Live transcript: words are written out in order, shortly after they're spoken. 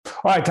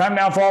All right, time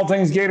now for all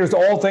things Gators,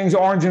 all things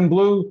orange and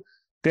blue.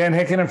 Dan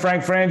Hicken and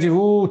Frank Frangie.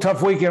 Ooh,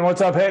 tough weekend.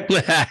 What's up, Hick?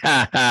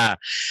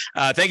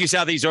 Thank you,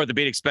 Southeast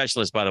Orthopedic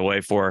Specialist, by the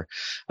way, for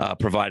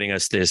providing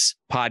us this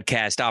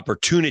podcast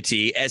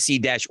opportunity,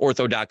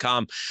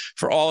 se-ortho.com,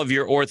 for all of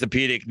your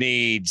orthopedic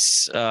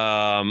needs.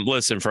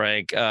 Listen,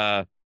 Frank,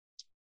 color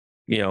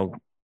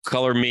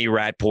me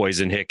rat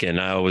poison, Hicken.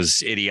 I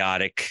was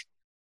idiotic.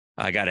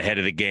 I got ahead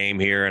of the game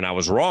here, and I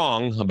was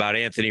wrong about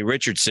Anthony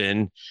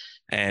Richardson,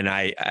 and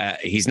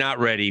he's not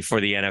ready for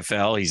the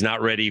NFL. He's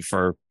not ready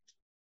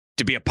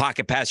to be a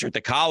pocket passer at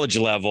the college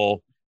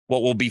level.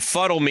 What will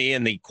befuddle me,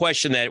 and the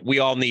question that we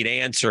all need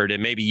answered,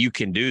 and maybe you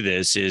can do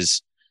this,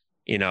 is,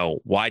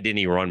 why didn't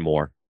he run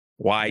more?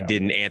 Why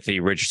didn't Anthony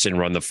Richardson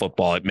run the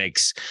football? It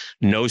makes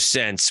no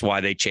sense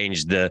why they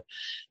changed the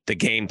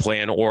game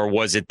plan. Or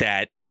was it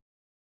that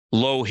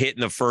low hit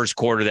in the first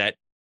quarter that,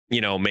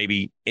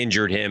 maybe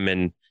injured him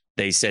and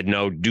they said,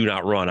 no, do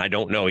not run? I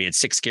don't know. He had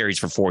 6 carries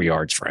for 4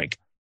 yards, Frank.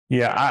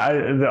 Yeah,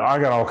 I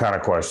got all kind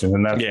of questions,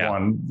 and that's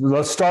one.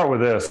 Let's start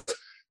with this.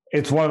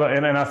 It's one of the,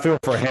 and I feel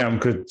for him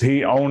because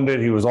he owned it.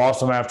 He was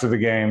awesome after the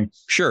game.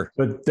 Sure.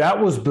 But that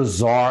was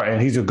bizarre,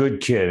 and he's a good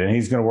kid, and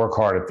he's going to work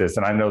hard at this,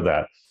 and I know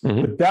that.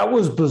 Mm-hmm. But that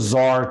was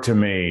bizarre to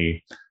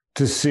me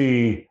to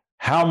see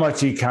how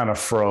much he kind of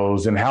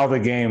froze and how the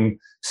game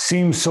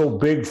seemed so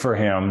big for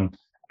him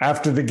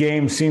after the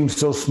game seemed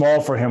so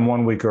small for him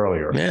 1 week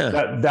earlier.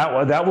 Yeah.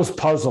 That was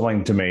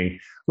puzzling to me.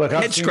 Look,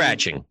 head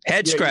scratching,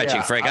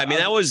 Frank. I mean,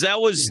 that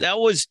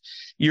was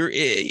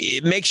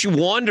it makes you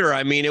wonder.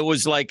 I mean, it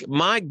was like,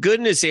 my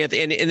goodness,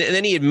 Anthony. And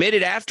then he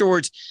admitted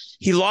afterwards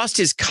he lost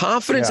his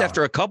confidence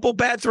after a couple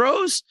bad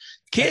throws.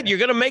 Kid, you're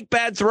going to make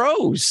bad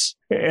throws.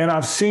 And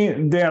I've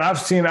been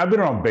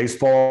around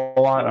baseball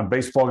a lot. I'm a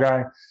baseball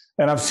guy.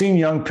 And I've seen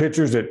young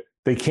pitchers that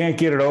they can't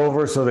get it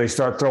over, so they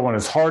start throwing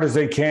as hard as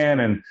they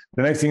can. And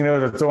the next thing you know,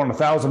 they're throwing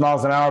 1,000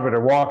 miles an hour, but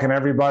they're walking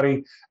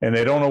everybody, and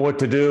they don't know what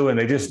to do, and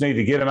they just need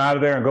to get him out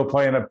of there and go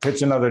play and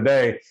pitch another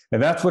day. And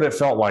that's what it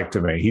felt like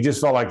to me. He just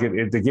felt like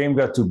the game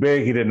got too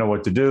big. He didn't know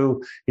what to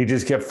do. He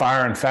just kept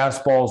firing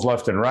fastballs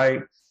left and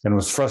right and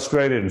was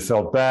frustrated and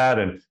felt bad.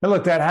 And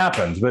look, that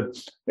happens. But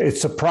it's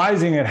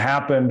surprising it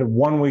happened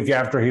 1 week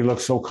after he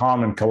looked so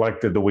calm and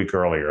collected the week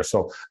earlier.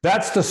 So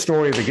that's the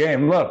story of the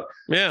game. Look,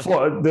 there's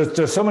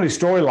so many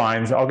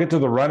storylines. I'll get to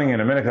the running in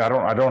a minute. I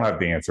don't have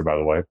the answer, by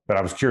the way, but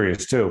I was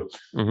curious too.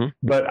 Mm-hmm.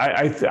 But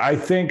I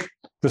think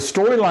the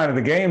storyline of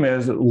the game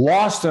is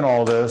lost in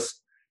all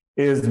this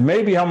is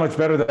maybe how much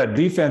better that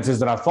defense is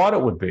than I thought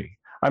it would be.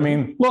 I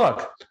mean,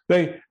 look,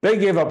 they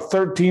gave up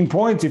 13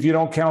 points if you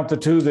don't count the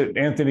 2 that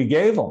Anthony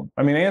gave them.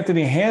 I mean,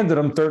 Anthony handed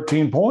them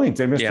 13 points.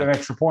 They missed an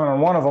extra point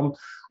on one of them.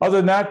 Other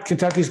than that,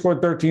 Kentucky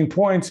scored 13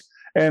 points,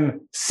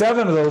 and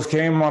 7 of those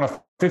came on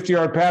a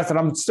 50-yard pass, and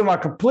I'm still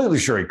not completely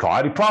sure he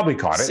caught. He probably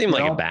caught it. Seemed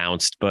like it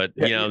bounced, but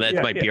that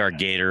might be our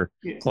Gator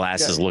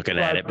glasses looking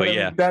at it.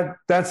 But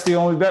that's the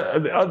only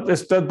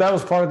that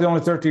was part of the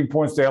only 13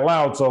 points they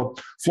allowed. So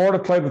Florida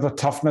played with a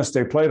toughness.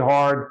 They played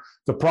hard.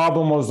 The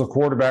problem was the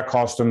quarterback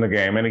cost him the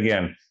game. And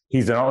again,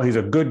 he's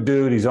a good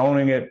dude. He's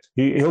owning it.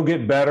 He'll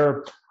get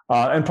better.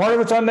 And part of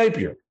it's on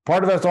Napier.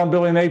 Part of that's on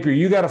Billy Napier.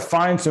 You got to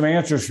find some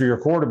answers for your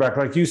quarterback.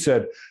 Like you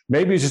said,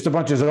 maybe it's just a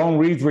bunch of zone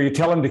reads where you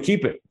tell him to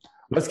keep it.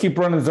 Let's keep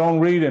running zone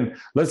read, and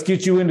let's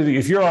get you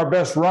if you're our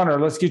best runner,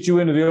 let's get you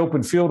into the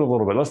open field a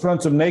little bit. Let's run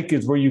some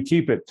nakeds where you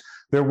keep it.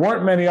 There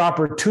weren't many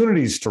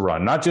opportunities to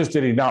run. Not just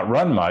did he not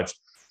run much,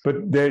 but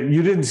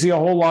you didn't see a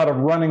whole lot of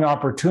running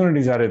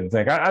opportunities, I didn't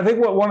think. I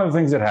think one of the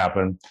things that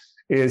happened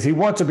is he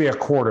wants to be a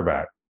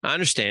quarterback. I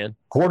understand.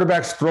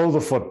 Quarterbacks throw the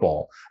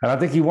football, and I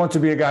think he wants to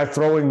be a guy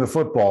throwing the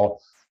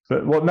football.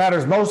 But what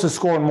matters most is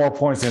scoring more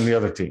points than the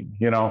other team,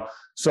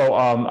 So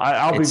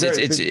I'll be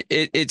very.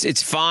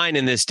 It's fine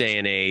in this day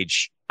and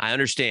age. I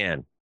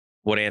understand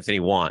what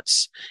Anthony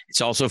wants. It's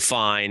also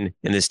fine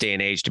in this day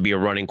and age to be a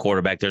running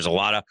quarterback. There's a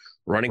lot of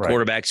running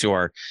quarterbacks who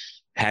are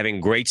having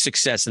great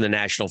success in the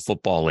National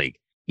Football League.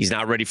 He's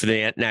not ready for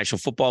the National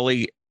Football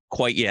League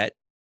quite yet.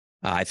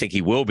 I think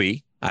he will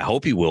be. I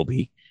hope he will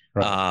be.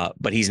 Right.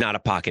 But he's not a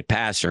pocket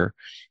passer.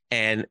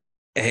 And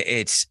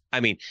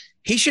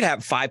he should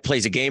have 5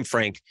 plays a game,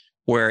 Frank,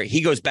 where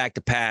he goes back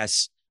to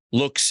pass,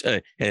 looks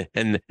and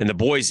the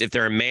boys, if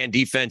they're in man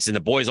defense and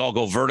the boys all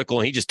go vertical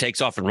and he just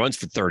takes off and runs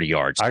for 30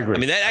 yards. I agree. I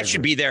mean, that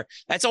should be there.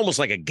 That's almost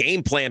like a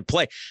game plan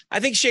play. I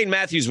think Shane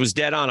Matthews was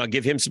dead on. I'll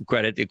give him some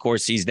credit. Of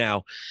course, he's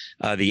now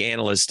the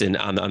analyst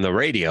on the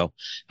radio.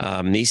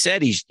 He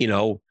said he's,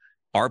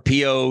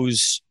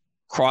 RPOs,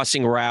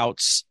 crossing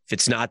routes. If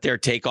it's not there,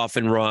 take off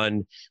and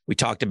run. We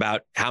talked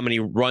about how many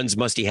runs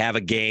must he have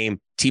a game.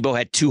 Tebow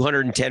had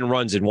 210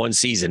 runs in one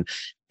season.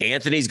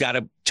 Anthony's got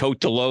to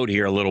tote the load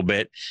here a little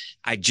bit.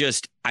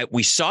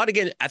 We saw it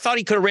again. I thought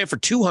he could have ran for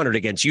 200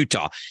 against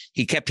Utah.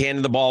 He kept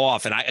handing the ball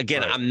off. And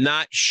I'm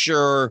not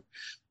sure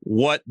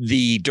what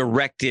the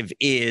directive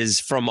is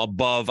from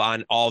above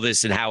on all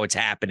this and how it's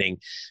happening.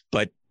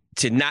 But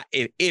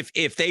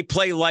if they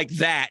play like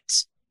that,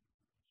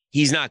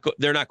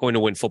 they're not going to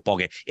win football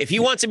game. If he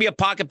wants to be a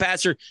pocket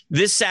passer,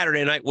 this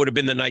Saturday night would have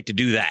been the night to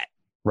do that.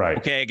 Right.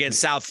 Okay. Against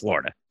South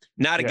Florida.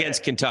 not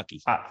against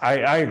Kentucky.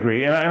 I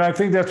agree. And I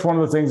think that's one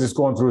of the things that's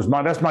going through his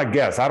mind. That's my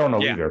guess. I don't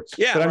know either.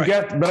 Yeah,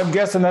 but I'm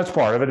guessing that's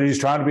part of it. He's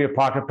trying to be a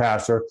pocket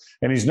passer,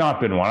 and he's not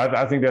been one.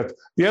 I think that's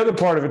the other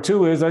part of it,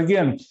 too, is,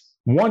 again,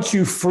 once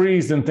you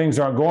freeze and things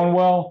aren't going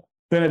well,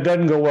 then it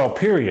doesn't go well,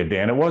 period,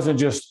 Dan. It wasn't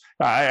just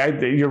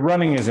your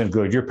running isn't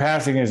good. Your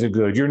passing isn't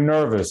good. You're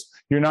nervous.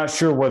 You're not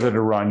sure whether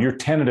to run. You're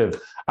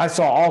tentative. I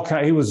saw all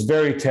kind. He was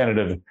very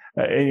tentative,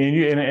 and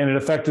it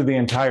affected the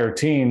entire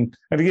team.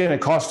 And again,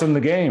 it cost him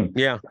the game.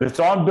 Yeah, it's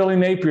on Billy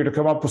Napier to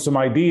come up with some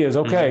ideas.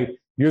 Okay,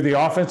 you're the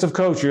offensive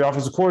coach, you're the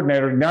offensive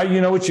coordinator. Now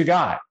you know what you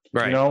got.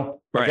 Right. You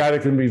know, a guy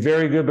that can be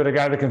very good, but a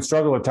guy that can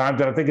struggle at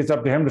times. And I think it's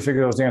up to him to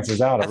figure those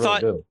answers out.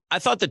 I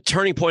thought the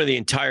turning point of the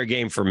entire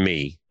game for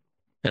me,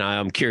 and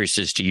I'm curious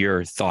as to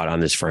your thought on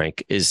this,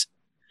 Frank, is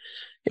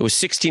it was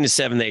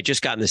 16-7. They had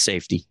just gotten the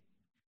safety.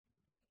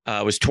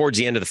 It was towards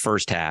the end of the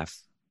first half.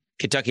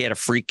 Kentucky had a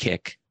free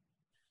kick.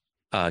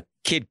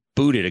 Kid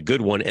booted a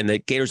good one, and the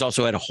Gators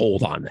also had a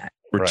hold on that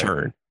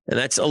return. Right. And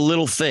that's a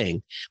little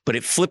thing, but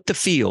it flipped the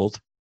field,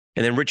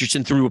 and then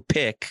Richardson threw a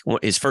pick,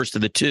 his first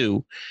of the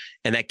two,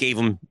 and that gave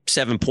him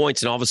 7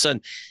 points. And all of a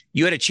sudden,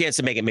 you had a chance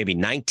to make it maybe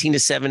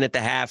 19-7 at the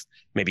half,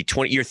 maybe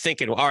 20. You're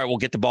thinking, all right, we'll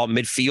get the ball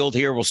midfield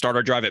here. We'll start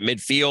our drive at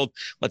midfield.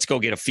 Let's go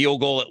get a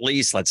field goal at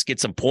least. Let's get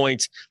some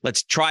points.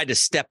 Let's try to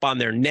step on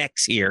their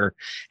necks here.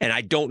 And I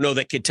don't know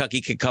that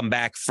Kentucky could come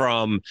back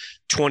from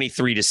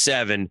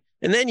 23-7.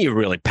 And then you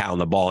really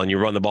pound the ball and you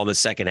run the ball in the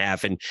second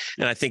half. And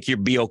I think you'll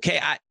be okay.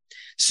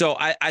 So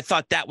I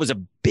thought that was a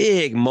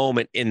big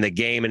moment in the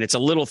game, and it's a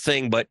little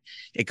thing, but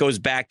it goes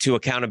back to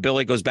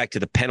accountability. It goes back to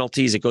the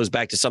penalties. It goes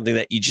back to something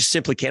that you just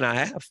simply cannot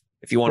have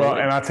if you want to win.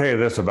 And I'll tell you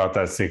this about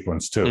that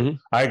sequence too. Mm-hmm.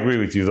 I agree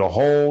with you.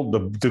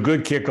 The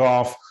good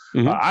kickoff.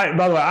 Mm-hmm.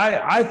 By the way,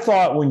 I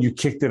thought when you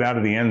kicked it out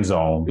of the end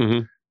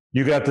zone,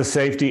 you got the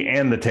safety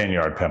and the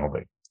 10-yard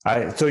penalty.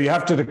 So you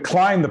have to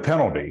decline the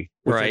penalty.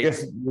 Right. I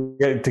guess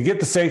to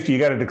get the safety, you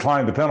got to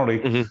decline the penalty.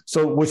 Mm-hmm.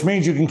 So, which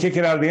means you can kick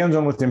it out of the end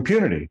zone with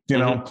impunity, you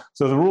know?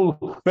 So the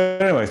rule,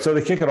 but anyway, so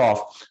they kick it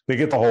off, they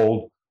get the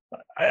hold.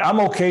 I'm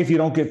okay if you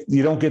don't get to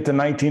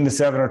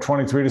 19-7 or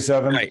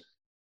 23-7. Right.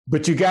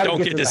 But you got to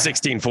get to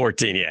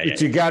 16-14. Yeah. But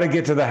you got to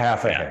get to the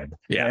half ahead.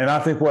 Yeah. And I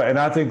think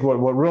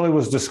what really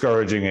was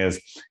discouraging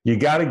is you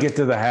got to get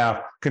to the half.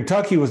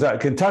 Kentucky was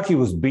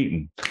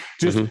beaten.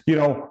 Just,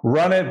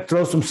 run it,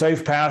 throw some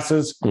safe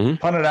passes,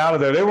 punt it out of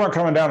there. They weren't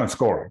coming down and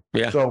scoring.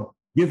 Yeah. So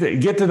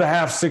get to the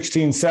half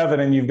 16-7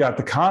 and you've got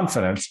the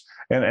confidence.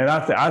 And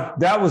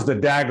that was the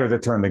dagger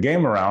that turned the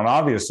game around,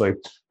 obviously.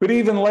 But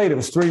even late, it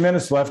was 3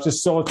 minutes left, just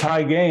still a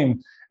tie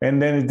game. And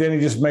then he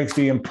just makes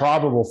the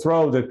improbable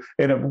throw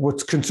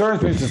what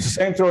concerns me is it's the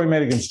same throw he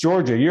made against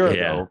Georgia a year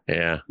ago.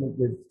 Yeah.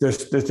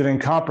 There's an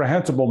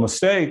incomprehensible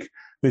mistake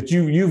that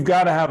you've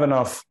got to have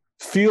enough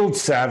field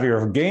savvy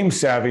or game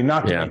savvy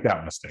not to make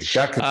that mistake.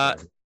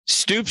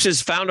 Stoops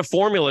has found a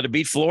formula to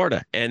beat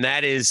Florida, and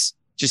that is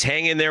just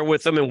hang in there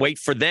with them and wait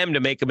for them to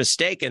make a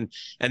mistake. And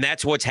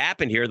that's what's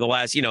happened here the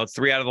last,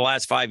 3 out of the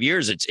last 5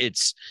 years.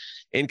 It's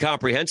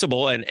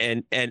incomprehensible.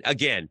 And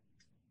again,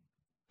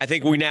 I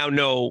think we now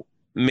know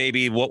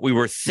maybe what we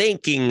were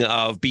thinking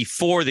of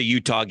before the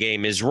Utah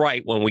game is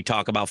right when we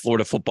talk about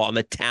Florida football and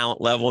the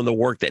talent level and the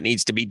work that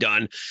needs to be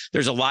done.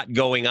 There's a lot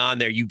going on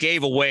there. You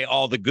gave away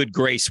all the good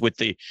grace with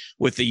the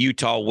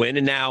Utah win,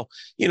 and now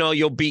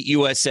you'll beat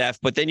USF,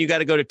 but then you got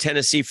to go to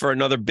Tennessee for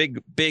another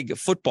big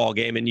football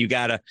game, and you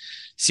got to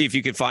see if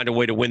you can find a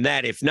way to win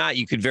that. If not,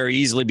 you could very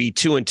easily be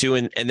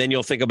 2-2, and then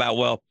you'll think about,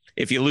 well,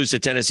 if you lose to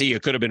Tennessee,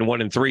 it could have been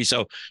 1-3.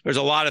 So there's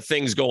a lot of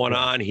things going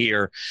on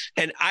here,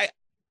 and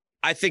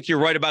I think you're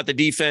right about the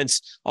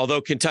defense,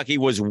 although Kentucky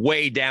was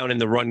way down in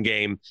the run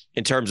game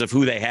in terms of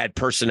who they had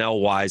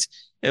personnel-wise.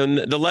 And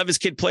the Levis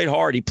kid played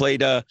hard. He played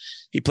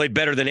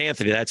better than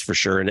Anthony, that's for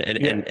sure,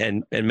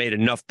 and made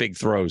enough big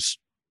throws.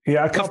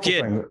 Yeah, a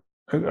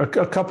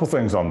couple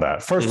things on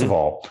that. First of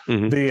all,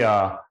 they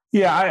weren't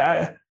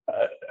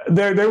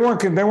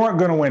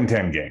going to win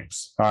 10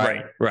 games.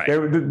 Right.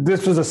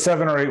 This was a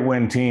 7 or 8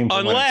 win team.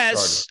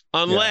 Unless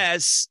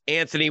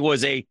Anthony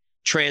was a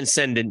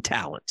transcendent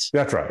talent.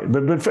 That's right.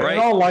 But in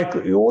all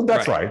likelihood,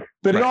 that's right.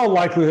 But in all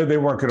likelihood, they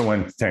weren't going to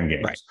win 10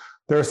 games. Right.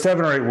 They're a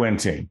 7 or 8 win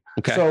team.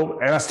 Okay. So,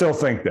 and I still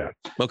think that.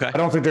 Okay. I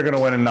don't think they're going to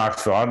win in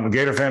Knoxville. I'm a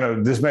Gator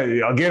fan.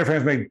 Gator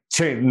fans may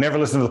never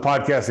listen to the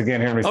podcast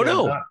again. Hear me say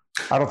that.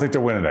 I don't think they're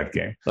winning that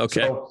game.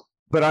 Okay. So,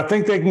 but I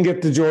think they can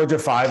get to Georgia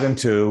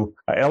 5-2.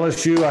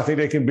 LSU, I think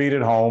they can beat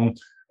at home.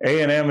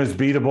 A&M is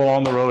beatable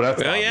on the road.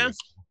 That's obvious.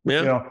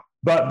 Yeah.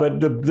 But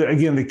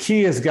again, the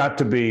key has got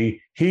to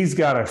be he's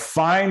got to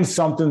find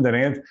something that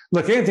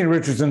Anthony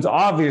Richardson's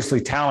obviously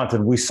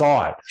talented. We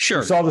saw it. Sure.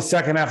 We saw the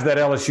second half of that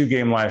LSU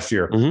game last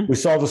year. We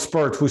saw the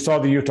spurts. We saw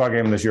the Utah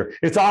game this year.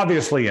 It's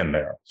obviously in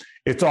there.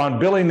 It's on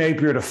Billy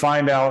Napier to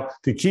find out,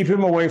 to keep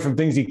him away from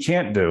things he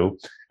can't do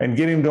and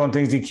get him doing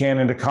things he can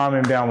and to calm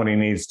him down when he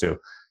needs to.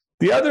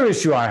 The other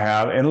issue I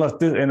have,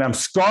 and I'm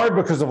scarred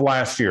because of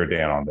last year,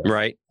 Dan, on this.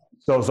 Right.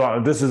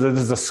 So this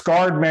is a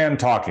scarred man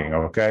talking,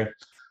 okay?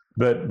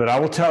 But I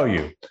will tell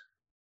you,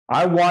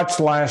 I watched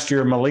last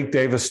year Malik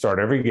Davis start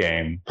every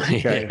game.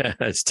 Okay? Yeah,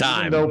 it's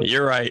time.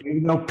 You're right.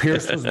 Even though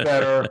Pierce was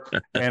better,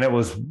 and it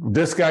was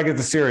this guy get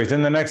the series,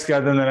 then the next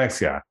guy, then the next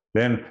guy,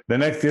 then the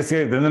next guy,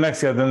 then the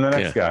next guy, then the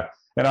next guy.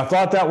 And I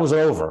thought that was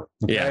over.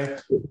 Okay?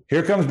 Yeah.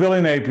 Here comes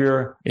Billy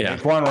Napier, Yeah.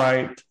 Daquan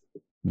Wright,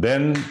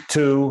 then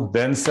 2,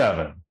 then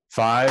 7,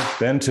 5,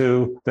 then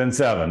 2, then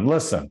 7.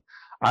 Listen,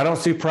 I don't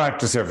see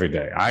practice every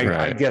day.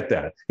 I get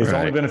that. It's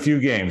only been a few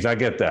games. I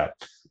get that.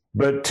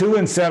 But 2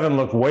 and 7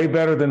 look way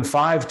better than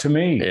 5 to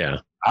me. Yeah.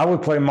 I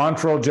would play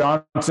Montrell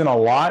Johnson a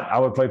lot. I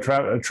would play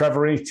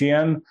Trevor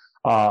Etienne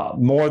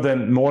more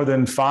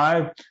than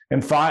 5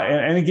 and 5.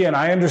 And again,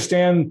 I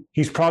understand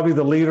he's probably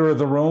the leader of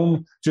the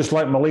room, just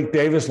like Malik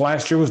Davis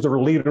last year was the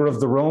leader of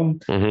the room.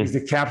 Mm-hmm. He's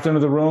the captain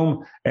of the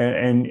room.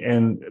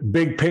 And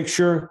big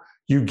picture,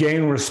 you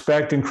gain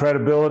respect and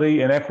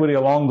credibility and equity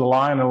along the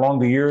line and along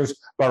the years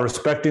by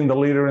respecting the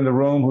leader in the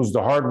room who's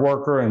the hard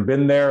worker and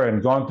been there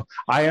and gone.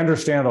 I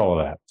understand all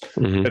of that.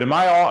 Mm-hmm. But am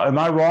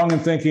I wrong in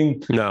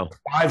thinking no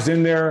 5's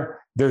in there?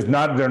 They're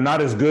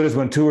not as good as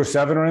when 2 or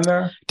 7 are in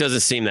there? Doesn't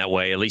seem that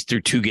way, at least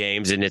through 2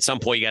 games. And at some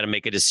point, you got to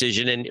make a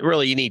decision. And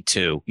really, you need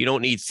 2. You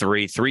don't need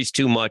 3. 3's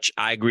too much.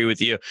 I agree with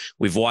you.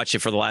 We've watched it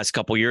for the last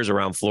couple of years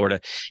around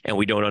Florida, and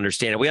we don't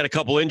understand it. We had a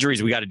couple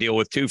injuries we got to deal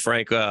with, too,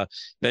 Frank.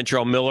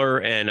 Ventrell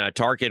Miller and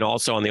Tarkin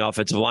also on the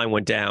offensive line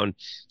went down.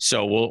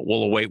 So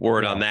we'll await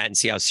word on that and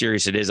see how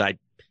serious it is. I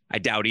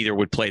doubt either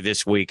would play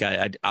this week.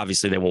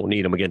 Obviously, they won't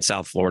need them against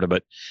South Florida,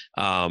 but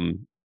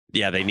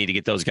yeah, they need to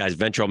get those guys.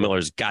 Ventrell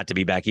Miller's got to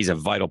be back. He's a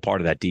vital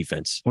part of that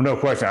defense. Well, no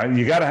question.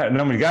 You got to have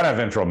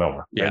Ventrell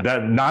Miller. Yeah.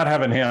 Not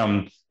having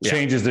him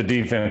changes the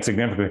defense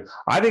significantly.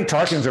 I think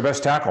Tarkin's their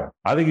best tackle.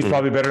 I think he's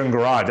probably better than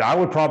Garage. I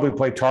would probably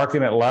play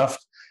Tarkin at left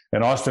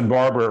and Austin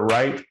Barber at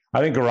right. I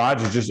think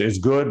Garage is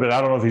good, but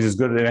I don't know if he's as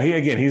good.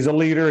 He's a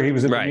leader. He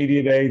was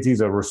intermediate age.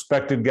 He's a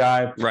respected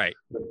guy. Right.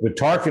 But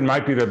Tarkin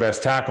might be their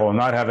best tackle, and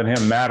not having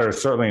him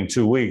matters certainly in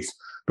 2 weeks.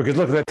 Because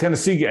look at that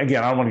Tennessee,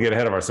 again, I don't want to get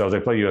ahead of ourselves.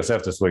 They play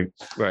USF this week.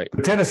 Right.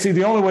 But Tennessee,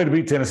 the only way to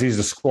beat Tennessee is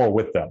to score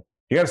with them.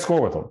 You got to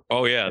score with them.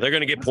 Oh, yeah. They're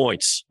going to get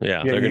points.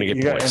 Yeah, they're going to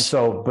get points. And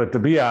so, but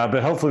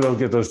hopefully they'll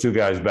get those 2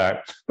 guys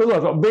back. But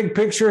look, a big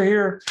picture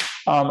here,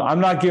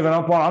 I'm not giving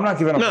up on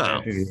Anthony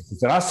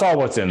Richardson. I saw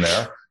what's in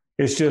there.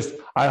 It's just,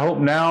 I hope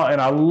now, and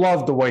I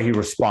love the way he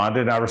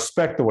responded. I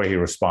respect the way he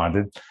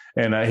responded.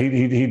 And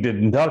he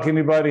didn't duck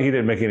anybody. He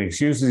didn't make any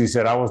excuses. He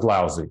said, I was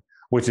lousy,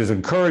 which is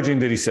encouraging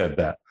that he said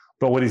that.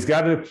 But what he's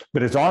got to,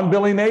 but it's on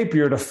Billy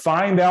Napier to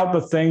find out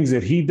the things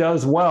that he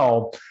does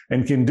well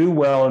and can do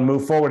well and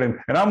move forward.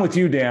 And I'm with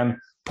you,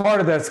 Dan.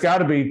 Part of that's got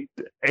to be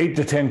 8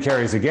 to 10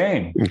 carries a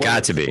game.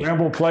 Got to be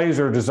scramble plays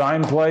or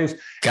design plays.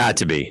 Got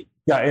to be.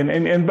 Yeah,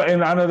 and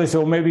I know they say,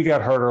 well, maybe he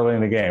got hurt early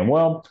in the game.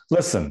 Well,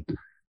 listen,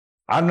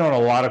 I've known a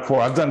lot of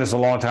I've done this a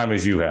long time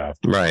as you have.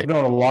 Right. I've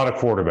known a lot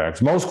of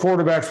quarterbacks. Most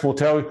quarterbacks will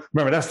tell you.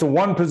 Remember, that's the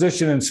one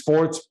position in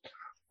sports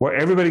where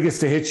everybody gets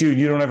to hit you and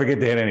you don't ever get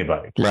to hit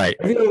anybody. Right.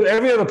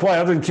 Every other play,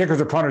 other than kickers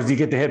or punters, you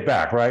get to hit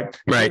back, right?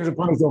 Right. Kickers or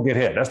punters don't get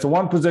hit. That's the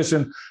one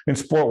position in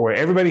sport where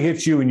everybody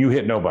hits you and you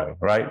hit nobody,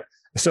 right?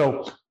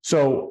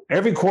 So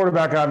every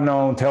quarterback I've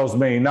known tells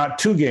me, not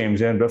 2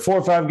 games in, but 4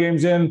 or 5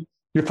 games in,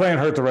 you're playing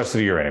hurt the rest of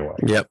the year anyway.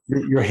 Yep.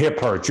 Your hip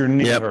hurts, your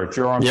knee hurts,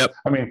 your arm. Yep.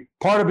 I mean,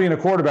 part of being a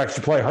quarterback is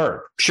to play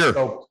hurt. Sure.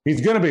 So he's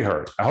going to be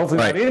hurt. Hopefully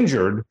not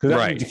injured, because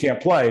that means you can't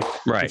play.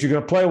 Right. But you're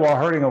going to play while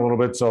hurting a little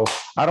bit. So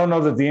I don't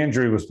know that the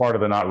injury was part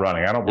of the not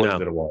running. I don't believe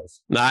that it was.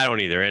 No, I don't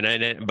either.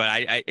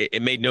 But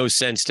it made no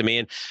sense to me.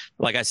 And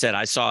like I said,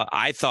 I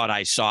thought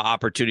I saw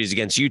opportunities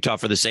against Utah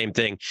for the same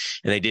thing,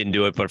 and they didn't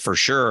do it. But for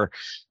sure,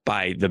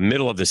 by the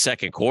middle of the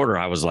second quarter,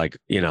 I was like,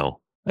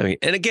 I mean,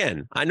 and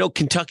again, I know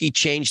Kentucky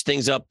changed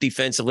things up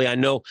defensively. I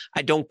know,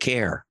 I don't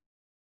care.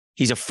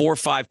 He's a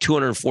 4'5",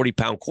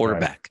 240-pound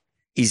quarterback.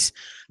 Right.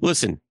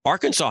 Listen,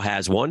 Arkansas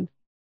has one.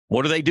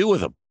 What do they do with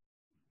him?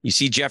 You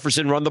see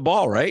Jefferson run the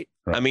ball, right?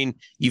 I mean,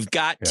 you've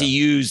got to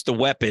use the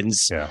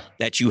weapons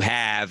that you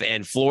have.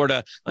 And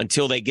Florida,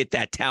 until they get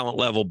that talent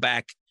level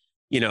back,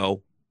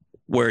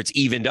 where it's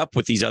evened up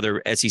with these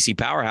other SEC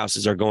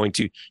powerhouses, are going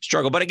to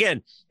struggle. But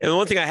again, and the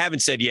one thing I haven't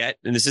said yet,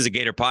 and this is a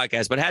Gator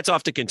podcast, but hats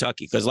off to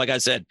Kentucky, because like I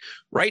said,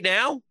 right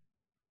now,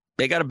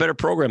 they got a better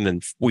program than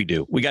we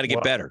do. We got to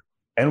get better.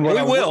 And we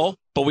will,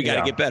 but we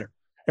got to get better.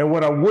 And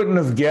what I wouldn't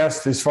have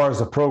guessed as far as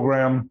the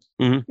program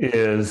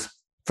is,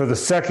 for the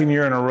second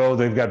year in a row,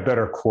 they've got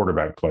better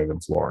quarterback play than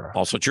Florida.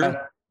 Also true.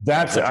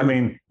 I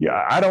mean,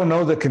 I don't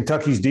know that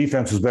Kentucky's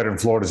defense was better than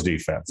Florida's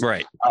defense.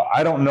 Right.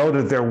 I don't know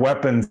that their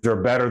weapons are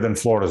better than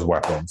Florida's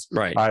weapons.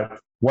 Right.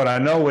 What I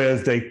know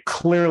is they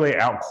clearly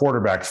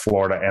out-quarterbacked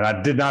Florida, and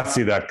I did not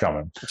see that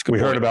coming. We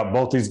heard about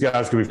both these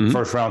guys could be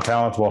first-round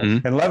talents. Well,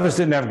 and Levis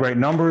didn't have great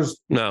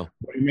numbers. No.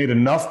 But he made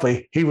enough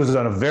play. He was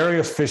a very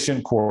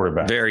efficient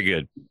quarterback. Very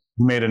good.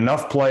 He made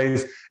enough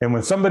plays. And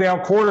when somebody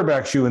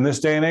out-quarterbacks you in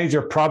this day and age,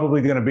 they're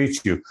probably going to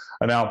beat you.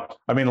 Now,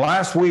 I mean,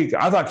 last week,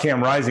 I thought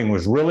Cam Rising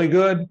was really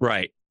good.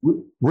 Right.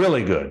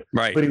 Really good.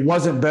 Right. But he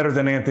wasn't better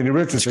than Anthony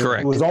Richardson.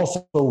 Correct. He was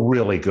also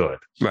really good.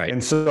 Right.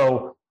 And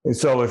so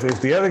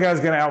if the other guy's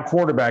going to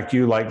out-quarterback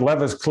you, like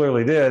Levis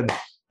clearly did,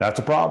 That's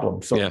a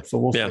problem. So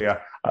we'll see.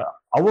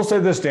 I will say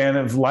this, Dan,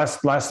 and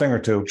last thing or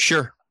two.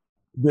 Sure.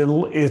 I'm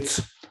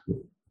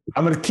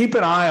going to keep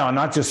an eye on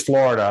not just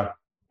Florida.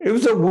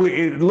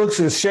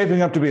 It's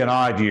shaping up to be an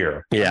odd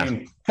year. Yeah. I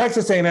mean,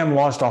 Texas A&M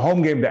lost a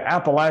home game to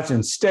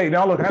Appalachian State.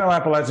 Now, look, I know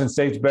Appalachian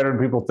State's better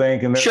than people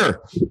think, and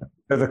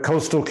they're the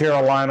Coastal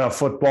Carolina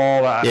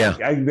football. They're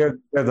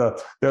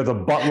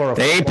the Butler of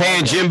They ain't football.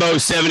 paying Jimbo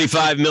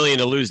 $75 million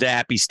to lose to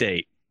Appy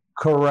State.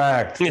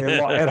 Correct.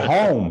 At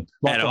home.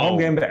 Lost a home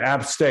game to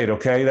App State.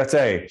 Okay, that's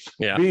A.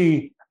 Yeah.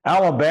 B,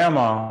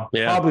 Alabama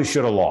probably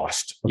should have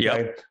lost. Okay.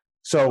 Yep.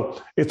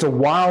 So it's a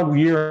wild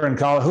year in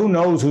college. Who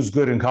knows who's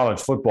good in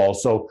college football?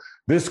 So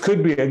this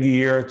could be a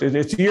year.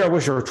 It's a year I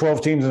wish there were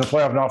 12 teams in the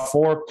playoff, not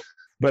 4.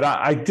 But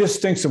I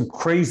just think some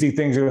crazy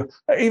things.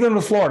 Even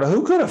with Florida,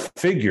 who could have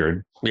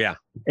figured? Yeah.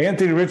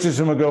 Anthony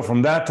Richardson would go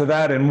from that to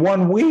that in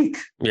 1 week.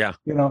 Yeah.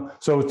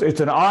 So it's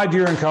an odd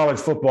year in college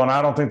football, and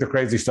I don't think the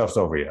crazy stuff's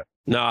over yet.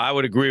 No, I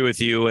would agree with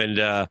you. And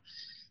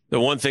the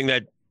one thing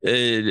that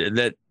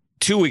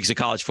 2 weeks of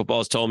college football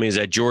has told me is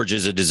that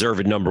Georgia's a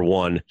deserved number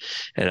 1.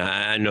 And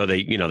I know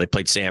they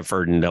played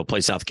Samford and they'll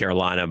play South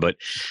Carolina, but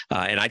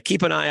and I'd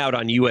keep an eye out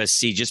on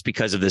USC just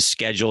because of the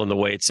schedule and the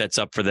way it sets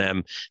up for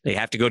them. They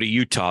have to go to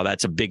Utah.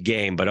 That's a big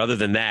game. But other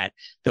than that,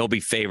 they'll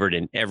be favored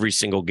in every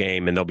single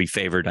game, and they'll be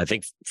favored, I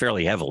think,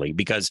 fairly heavily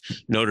because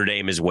Notre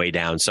Dame is way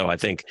down. So I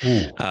think,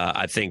 think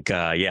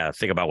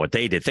about what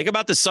they did. Think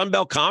about the Sun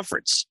Belt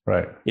Conference,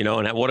 right?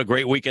 And what a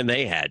great weekend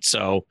they had.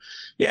 So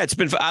yeah,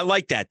 I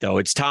like that though.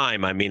 It's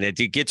time. I mean, it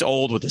gets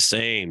old with the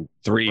same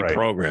 3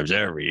 programs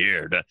every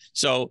year.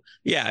 So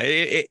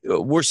yeah,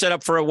 we're set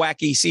up for a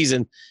wacky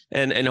season,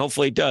 and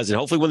hopefully it does. And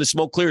hopefully when the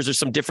smoke clears, there's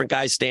some different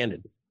guys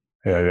standing.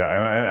 Yeah.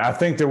 And I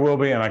think there will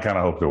be, and I kind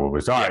of hope there will be.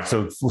 So, all right.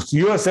 So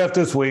USF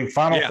this week,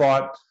 final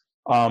thought,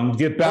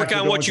 get back.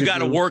 Work on what you got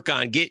to work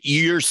on. Get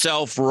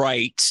yourself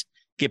right.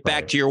 Get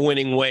back to your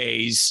winning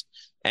ways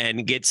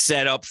and get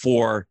set up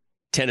for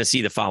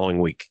Tennessee the following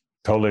week.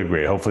 Totally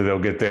agree. Hopefully they'll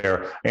get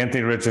there.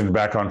 Anthony Richardson's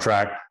back on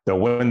track. They'll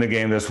win the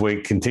game this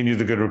week, continue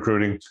the good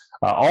recruiting.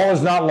 All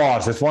is not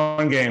lost. It's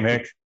one game,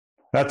 Hick.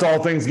 That's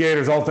all things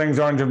Gators, all things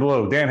orange and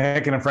blue. Dan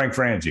Hicken and Frank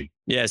Frangie.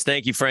 Yes,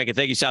 thank you, Frank. And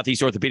thank you,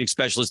 Southeast Orthopedic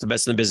Specialist, the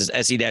best in the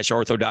business,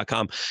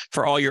 se-ortho.com,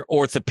 for all your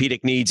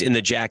orthopedic needs in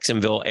the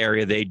Jacksonville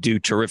area. They do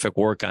terrific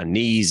work on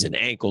knees and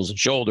ankles and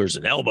shoulders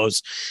and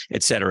elbows,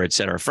 et cetera, et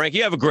cetera. Frank,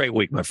 you have a great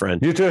week, my friend.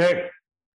 You too, Hick.